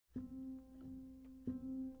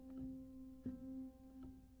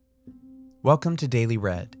Welcome to Daily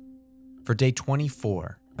Read for day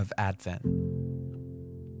 24 of Advent.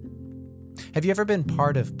 Have you ever been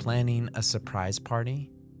part of planning a surprise party?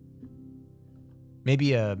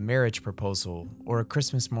 Maybe a marriage proposal or a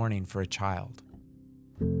Christmas morning for a child.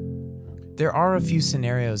 There are a few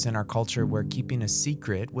scenarios in our culture where keeping a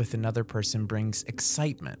secret with another person brings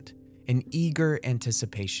excitement and eager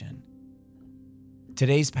anticipation.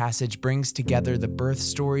 Today's passage brings together the birth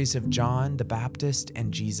stories of John the Baptist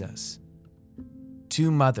and Jesus. Two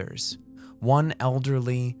mothers, one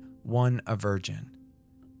elderly, one a virgin.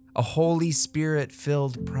 A Holy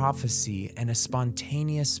Spirit-filled prophecy and a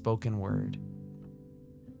spontaneous spoken word.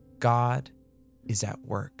 God is at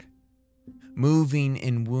work, moving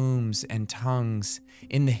in wombs and tongues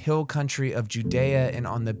in the hill country of Judea and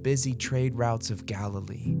on the busy trade routes of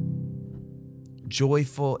Galilee.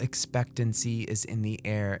 Joyful expectancy is in the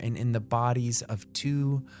air and in the bodies of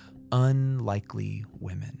two unlikely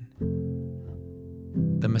women.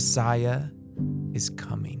 The Messiah is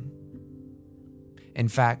coming. In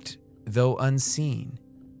fact, though unseen,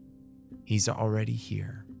 he's already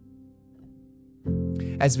here.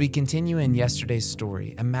 As we continue in yesterday's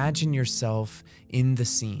story, imagine yourself in the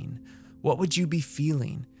scene. What would you be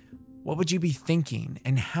feeling? What would you be thinking?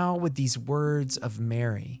 And how would these words of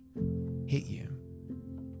Mary hit you?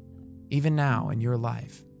 Even now in your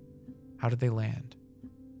life, how do they land?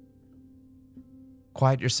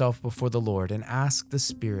 Quiet yourself before the Lord and ask the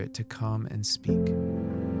Spirit to come and speak.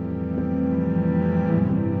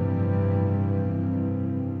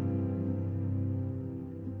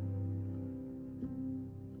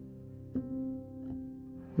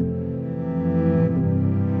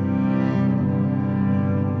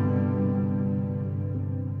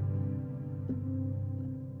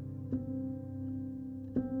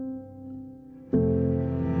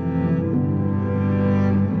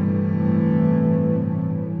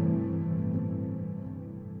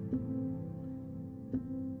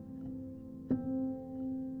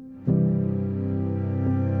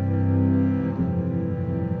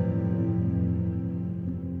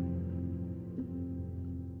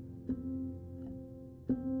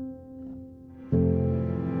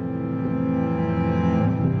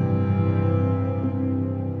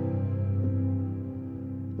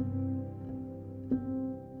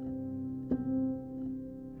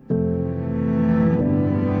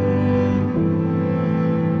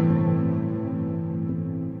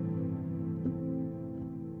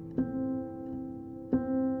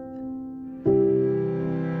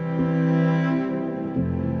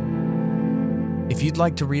 If you'd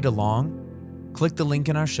like to read along, click the link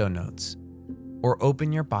in our show notes or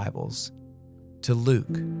open your Bibles to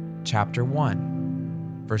Luke chapter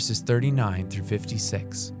 1, verses 39 through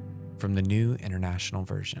 56 from the New International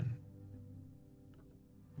Version.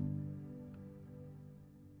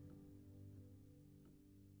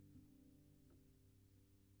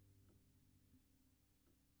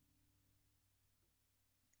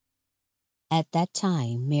 At that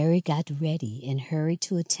time, Mary got ready and hurried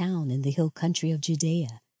to a town in the hill country of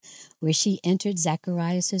Judea, where she entered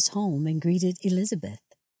Zacharias' home and greeted Elizabeth.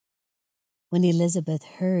 When Elizabeth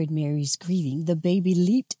heard Mary's greeting, the baby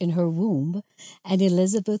leaped in her womb, and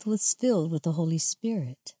Elizabeth was filled with the Holy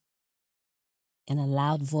Spirit. In a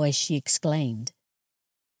loud voice she exclaimed,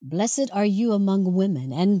 "Blessed are you among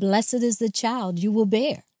women, and blessed is the child you will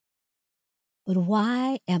bear. But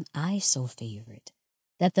why am I so favored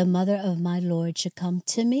that the mother of my Lord should come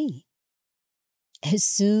to me? As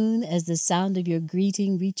soon as the sound of your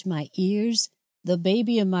greeting reached my ears, the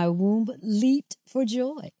baby in my womb leaped for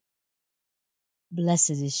joy.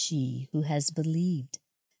 Blessed is she who has believed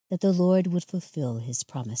that the Lord would fulfill his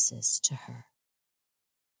promises to her."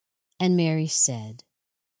 And Mary said,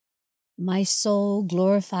 "My soul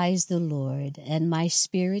glorifies the Lord, and my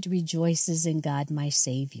spirit rejoices in God my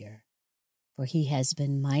Savior, for he has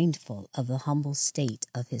been mindful of the humble state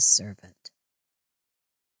of his servant.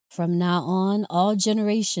 From now on, all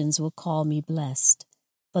generations will call me blessed,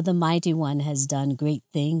 for the Mighty One has done great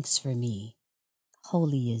things for me.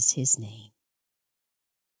 Holy is his name.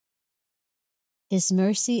 His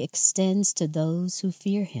mercy extends to those who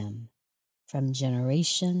fear him from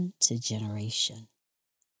generation to generation.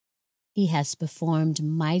 He has performed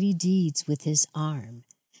mighty deeds with his arm.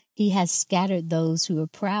 He has scattered those who are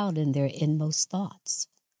proud in their inmost thoughts.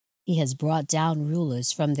 He has brought down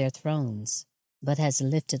rulers from their thrones, but has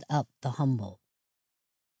lifted up the humble.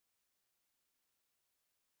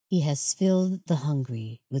 He has filled the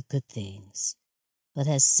hungry with good things, but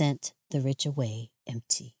has sent the rich away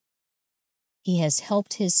empty. He has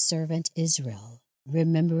helped his servant Israel,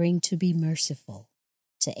 remembering to be merciful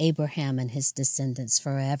to Abraham and his descendants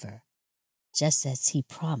forever, just as he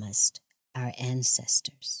promised our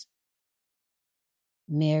ancestors.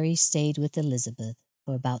 Mary stayed with Elizabeth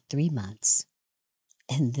for about 3 months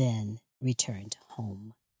and then returned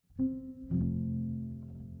home.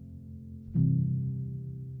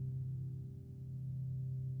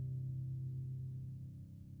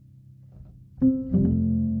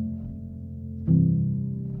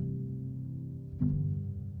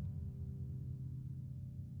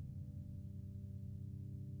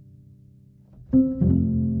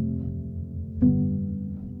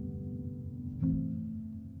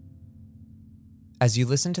 As you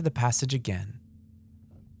listen to the passage again,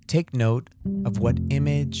 take note of what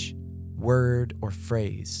image, word, or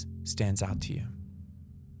phrase stands out to you.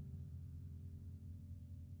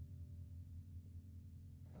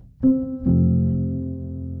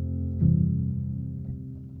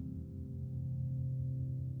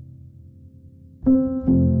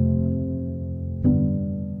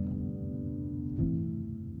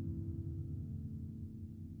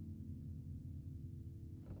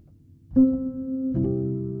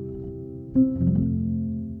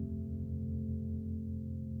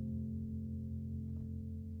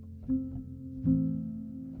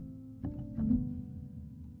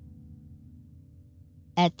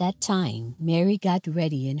 At that time, Mary got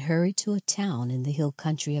ready and hurried to a town in the hill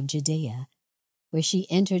country of Judea, where she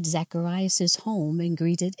entered Zacharias' home and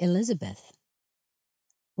greeted Elizabeth.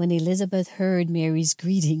 When Elizabeth heard Mary's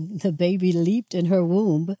greeting, the baby leaped in her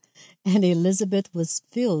womb, and Elizabeth was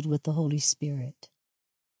filled with the Holy Spirit.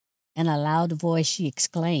 In a loud voice she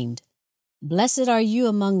exclaimed, "Blessed are you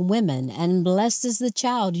among women, and blessed is the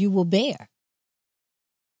child you will bear.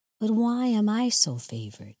 But why am I so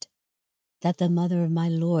favored, that the mother of my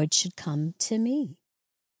Lord should come to me?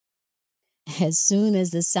 As soon as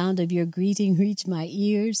the sound of your greeting reached my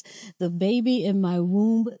ears, the baby in my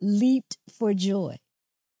womb leaped for joy.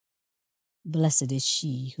 Blessed is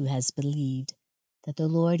she who has believed that the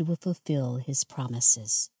Lord will fulfill his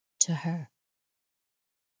promises to her."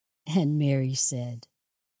 And Mary said,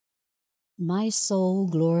 "My soul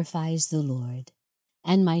glorifies the Lord,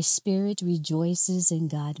 and my spirit rejoices in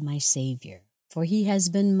God my Savior, for he has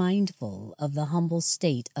been mindful of the humble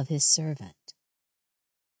state of his servant.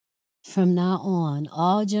 From now on,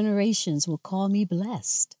 all generations will call me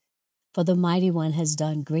blessed, for the Mighty One has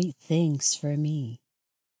done great things for me.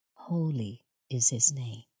 Holy is his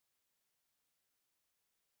name.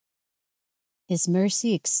 His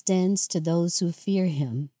mercy extends to those who fear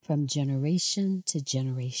him from generation to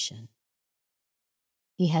generation.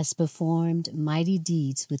 He has performed mighty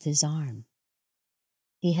deeds with his arm.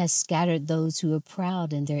 He has scattered those who are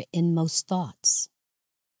proud in their inmost thoughts.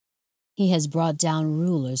 He has brought down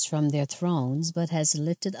rulers from their thrones, but has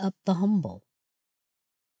lifted up the humble.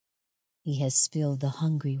 He has filled the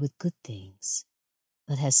hungry with good things,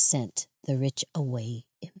 but has sent the rich away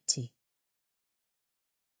empty.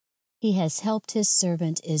 He has helped his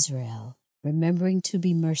servant Israel, remembering to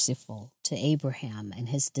be merciful to Abraham and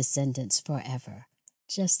his descendants forever,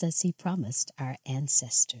 just as he promised our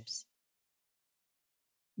ancestors."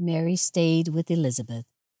 Mary stayed with Elizabeth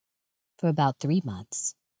for about 3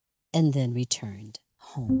 months and then returned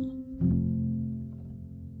home.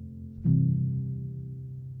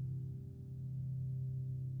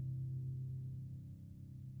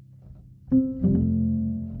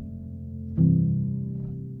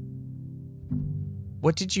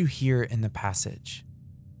 What did you hear in the passage?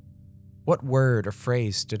 What word or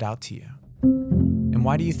phrase stood out to you? And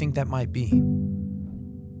why do you think that might be?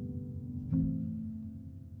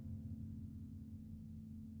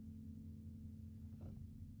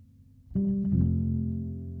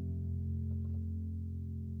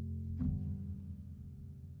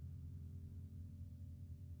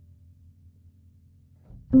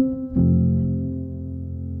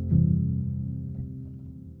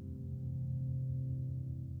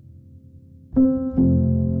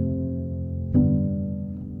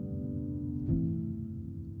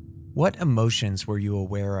 What emotions were you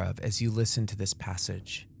aware of as you listened to this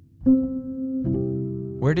passage?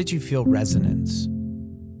 Where did you feel resonance?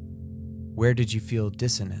 Where did you feel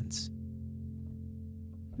dissonance?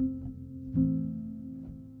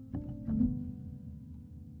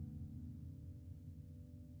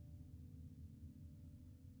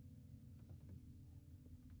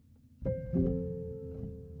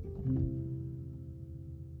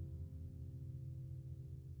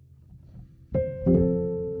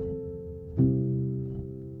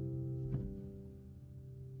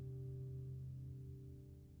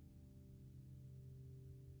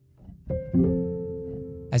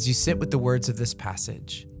 As you sit with the words of this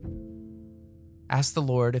passage, ask the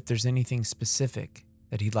Lord if there's anything specific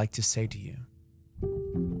that he'd like to say to you.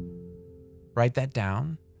 Write that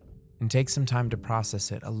down and take some time to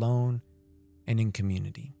process it alone and in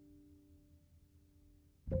community.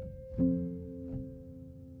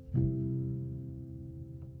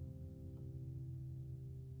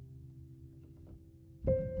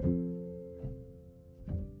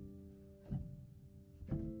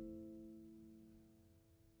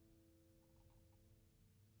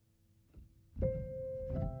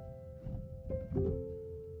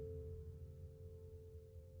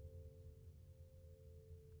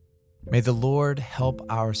 May the Lord help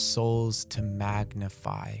our souls to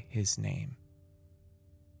magnify his name.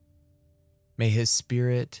 May his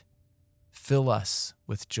Spirit fill us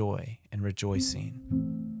with joy and rejoicing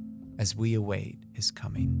as we await his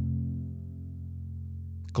coming.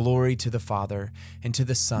 Glory to the Father, and to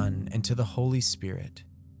the Son, and to the Holy Spirit,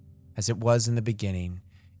 as it was in the beginning,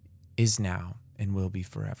 is now, and will be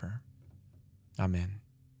forever. Amen.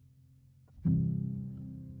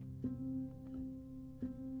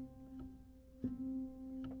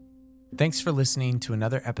 Thanks for listening to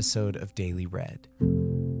another episode of Daily Read.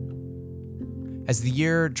 As the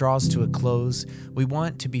year draws to a close, we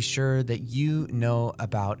want to be sure that you know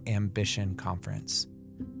about Ambition Conference.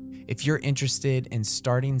 If you're interested in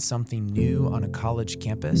starting something new on a college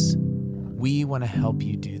campus, we want to help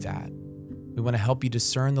you do that. We want to help you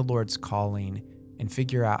discern the Lord's calling and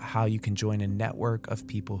figure out how you can join a network of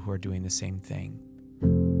people who are doing the same thing.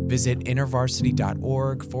 Visit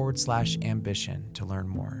intervarsity.org/ambition to learn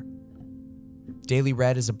more. Daily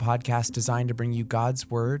Read is a podcast designed to bring you God's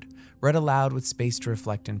Word, read aloud with space to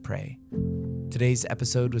reflect and pray. Today's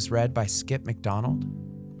episode was read by Skip McDonald,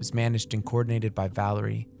 was managed and coordinated by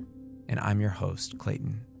Valerie, and I'm your host,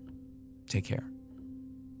 Clayton. Take care.